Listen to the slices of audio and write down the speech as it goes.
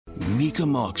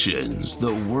Mecum Auctions,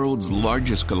 the world's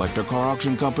largest collector car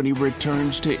auction company,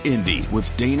 returns to Indy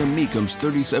with Dana Mecum's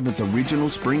 37th Original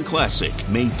Spring Classic,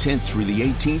 May 10th through the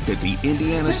 18th at the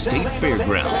Indiana State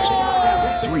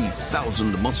Fairgrounds.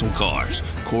 3,000 muscle cars,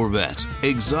 Corvettes,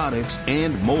 exotics,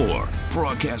 and more.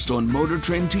 Broadcast on Motor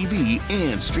Trend TV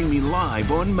and streaming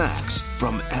live on Max.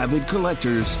 From avid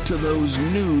collectors to those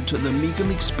new to the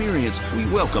Mecum experience, we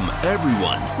welcome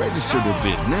everyone. Register to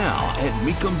bid now at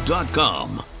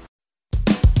Mecum.com.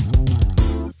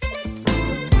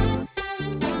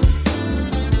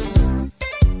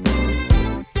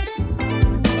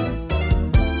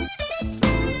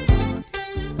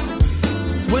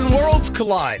 When worlds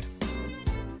collide.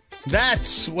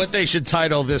 That's what they should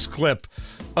title this clip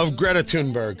of Greta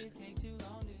Thunberg.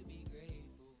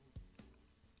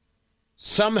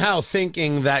 Somehow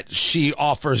thinking that she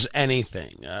offers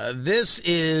anything. This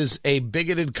is a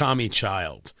bigoted commie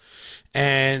child.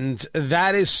 And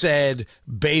that is said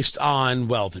based on,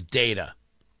 well, the data.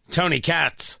 Tony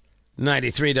Katz,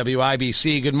 93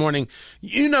 WIBC, good morning.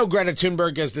 You know Greta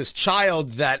Thunberg as this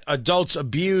child that adults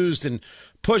abused and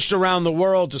pushed around the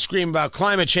world to scream about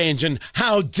climate change and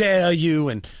how dare you,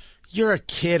 and you're a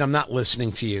kid, I'm not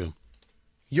listening to you.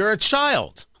 You're a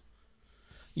child.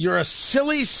 You're a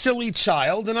silly, silly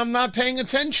child, and I'm not paying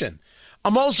attention.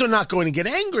 I'm also not going to get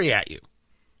angry at you.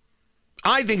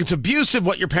 I think it's abusive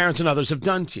what your parents and others have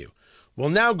done to you. Well,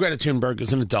 now Greta Thunberg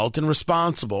is an adult and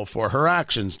responsible for her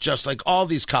actions, just like all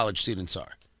these college students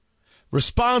are.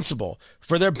 Responsible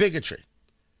for their bigotry.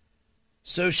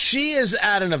 So she is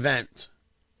at an event,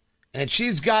 and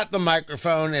she's got the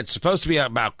microphone. It's supposed to be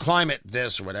about climate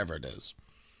this or whatever it is.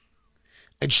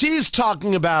 And she's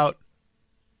talking about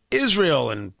Israel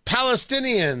and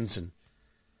Palestinians and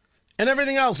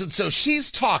everything else. And so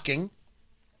she's talking,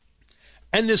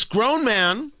 and this grown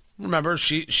man, remember,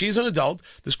 she's an adult,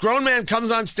 this grown man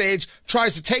comes on stage,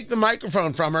 tries to take the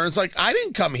microphone from her. It's like, I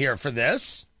didn't come here for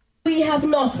this. We have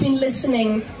not been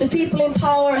listening. The people in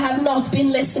power have not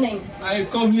been listening. I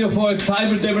come here for a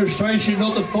climate demonstration,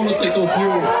 not a political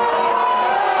view.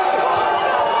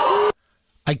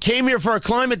 I came here for a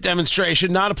climate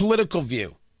demonstration, not a political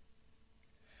view.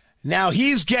 Now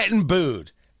he's getting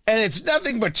booed, and it's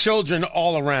nothing but children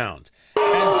all around.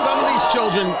 And some of these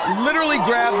children literally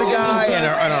grab the guy and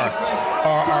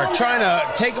are trying to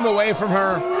take him away from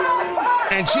her.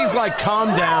 And she's like, calm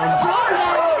down. Calm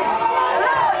down.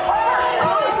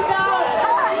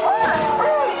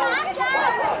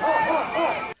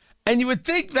 And you would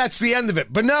think that's the end of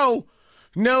it. But no,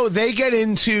 they get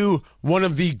into one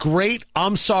of the great,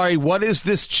 I'm sorry, what is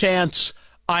this chants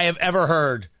I have ever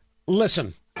heard.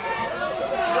 Listen.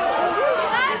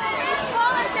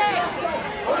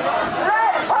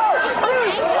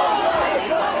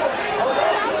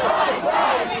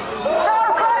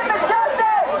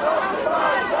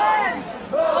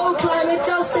 No climate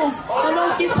justice on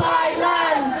occupied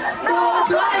land. No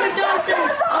climate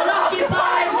justice on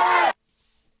occupied land.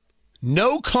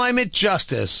 No climate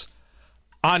justice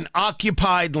on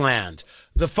occupied land.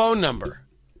 The phone number,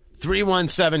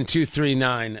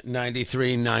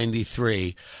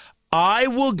 317-239-9393. I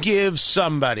will give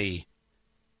somebody,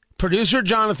 producer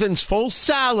Jonathan's full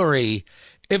salary,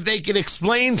 if they can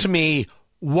explain to me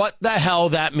what the hell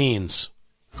that means.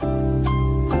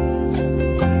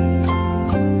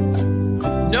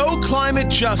 No climate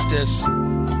justice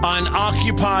on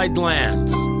occupied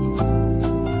lands.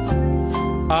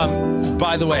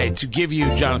 By the way, to give you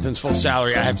Jonathan's full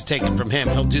salary, I have to take it from him.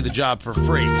 He'll do the job for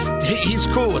free. He's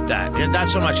cool with that.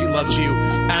 That's how much he loves you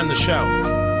and the show.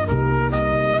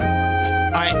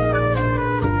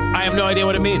 I have no idea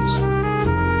what it means.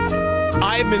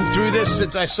 I have been through this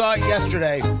since I saw it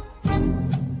yesterday.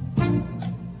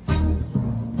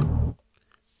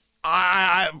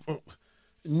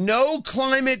 No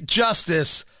climate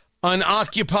justice on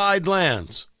occupied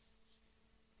lands.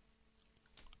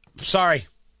 Sorry.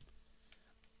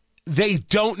 They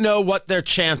don't know what they're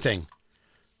chanting.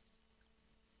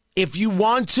 If you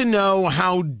want to know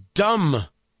how dumb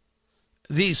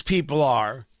these people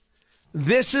are,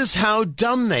 this is how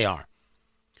dumb they are.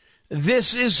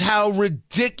 This is how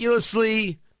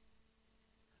ridiculously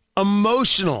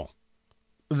emotional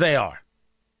they are.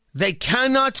 They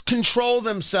cannot control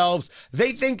themselves.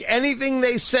 They think anything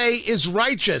they say is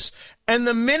righteous. And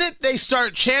the minute they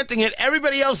start chanting it,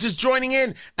 everybody else is joining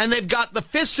in, and they've got the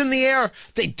fists in the air.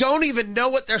 They don't even know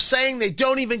what they're saying. They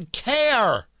don't even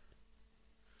care.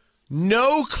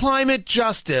 No climate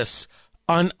justice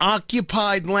on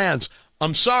occupied lands.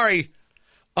 I'm sorry.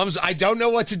 I don't know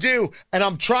what to do, and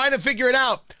I'm trying to figure it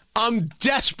out. I'm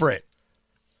desperate.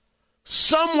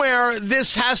 Somewhere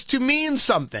this has to mean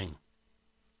something.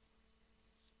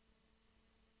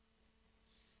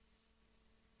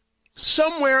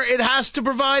 Somewhere it has to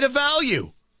provide a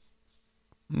value.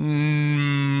 Nope.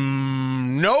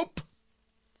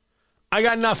 I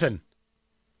got nothing.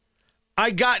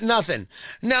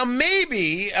 Now,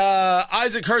 maybe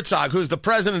Isaac Herzog, who's the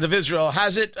president of Israel,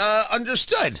 has it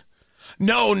understood.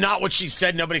 No, not what she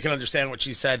said. Nobody can understand what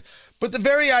she said. But the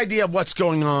very idea of what's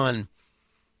going on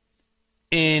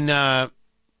in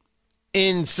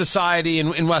society,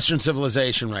 in Western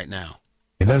civilization right now.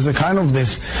 There's a kind of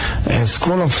this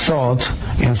school of thought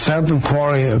in certain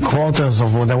quarters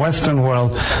of the Western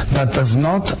world that does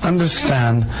not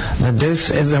understand that this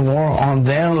is a war on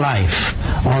their life,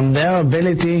 on their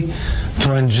ability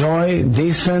to enjoy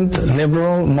decent,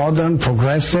 liberal, modern,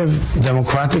 progressive,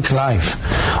 democratic life,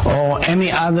 or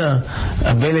any other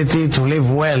ability to live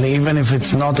well, even if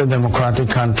it's not a democratic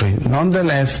country.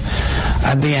 Nonetheless,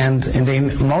 at the end,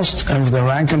 most of the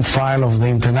rank and file of the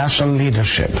international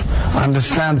leadership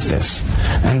understands this,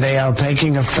 and they are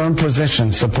taking a firm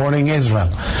position supporting Israel.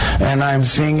 And I'm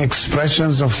seeing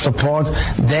expressions of support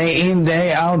day in,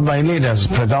 day out by leaders,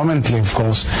 predominantly, of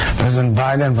course, President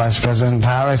Biden, Vice President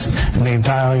Harris, and the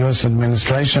entire U.S.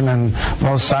 administration and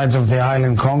both sides of the aisle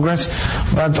in Congress,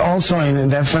 but also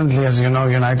definitely, as you know,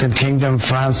 United Kingdom,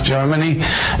 France, Germany,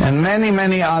 and many,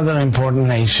 many other important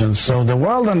nations. So the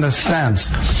world understands.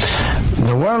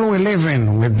 The world we live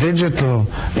in, with digital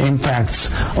impacts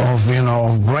of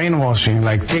brainwashing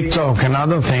like TikTok and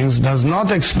other things, does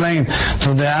not explain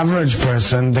to the average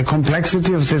person the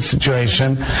complexity of this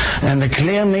situation and the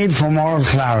clear need for moral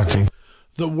clarity.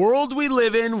 The world we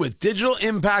live in, with digital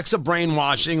impacts of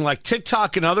brainwashing like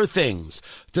TikTok and other things,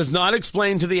 does not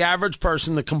explain to the average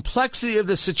person the complexity of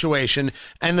this situation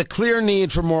and the clear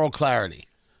need for moral clarity.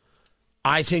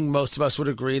 I think most of us would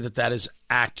agree that that is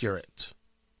accurate.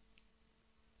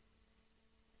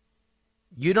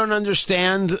 You don't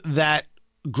understand that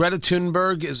Greta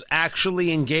Thunberg is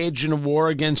actually engaged in a war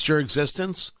against your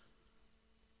existence?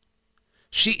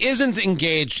 She isn't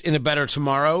engaged in a better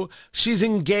tomorrow. She's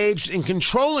engaged in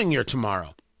controlling your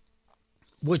tomorrow.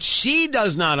 What she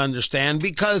does not understand,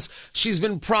 because she's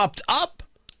been propped up,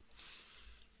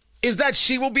 is that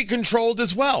she will be controlled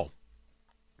as well.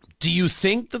 Do you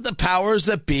think that the powers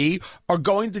that be are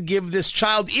going to give this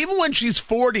child, even when she's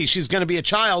 40, she's going to be a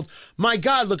child? My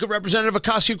God, look at Representative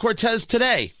Ocasio-Cortez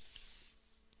today.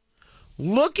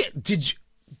 Look at, did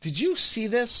you see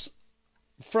this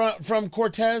from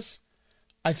Cortez?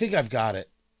 I think I've got it.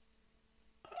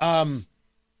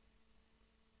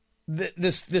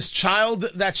 This child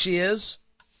that she is.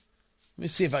 Let me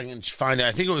see if I can find it.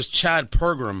 I think it was Chad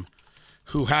Pergram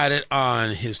who had it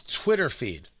on his Twitter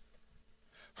feed.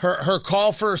 Her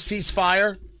call for a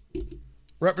ceasefire,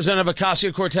 Representative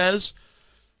Ocasio-Cortez.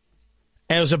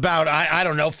 And it was about, I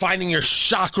don't know, finding your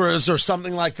chakras or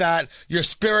something like that, your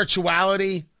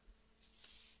spirituality.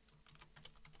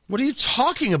 What are you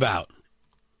talking about?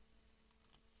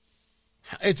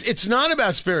 It's not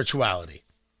about spirituality.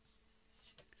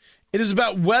 It is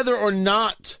about whether or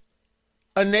not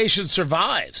a nation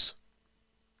survives.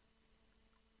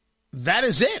 That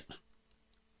is it.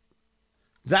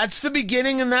 That's the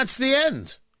beginning and that's the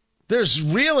end. There's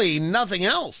really nothing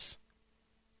else.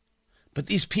 But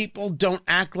these people don't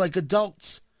act like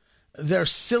adults. They're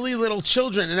silly little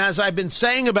children. And as I've been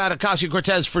saying about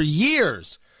Ocasio-Cortez for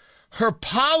years, her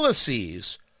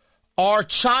policies are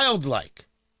childlike.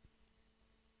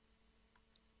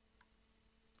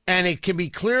 And it can be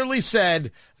clearly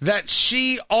said that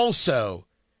she also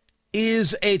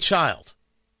is a child.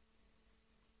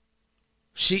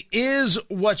 She is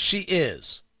what she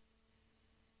is.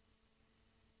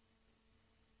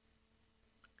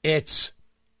 It's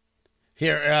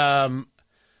here.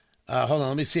 Hold on.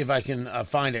 Let me see if I can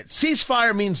find it.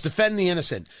 Ceasefire means defend the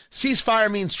innocent.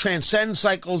 Ceasefire means transcend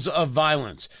cycles of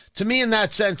violence. To me, in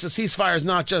that sense, a ceasefire is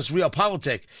not just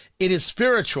realpolitik. It is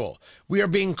spiritual. We are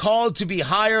being called to be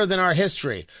higher than our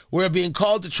history. We are being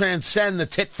called to transcend the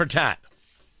tit for tat.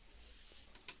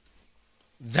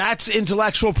 That's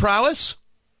intellectual prowess?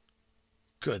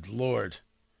 Good Lord.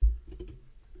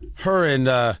 Her and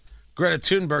Greta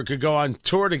Thunberg could go on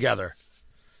tour together.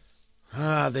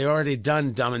 They already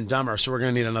done Dumb and Dumber, so we're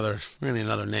gonna need another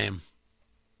name.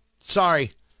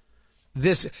 Sorry.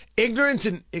 This ignorant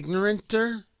and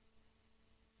ignoranter?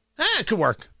 It could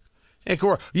work. It could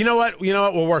work. You know what?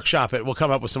 We'll workshop it. We'll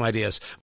come up with some ideas.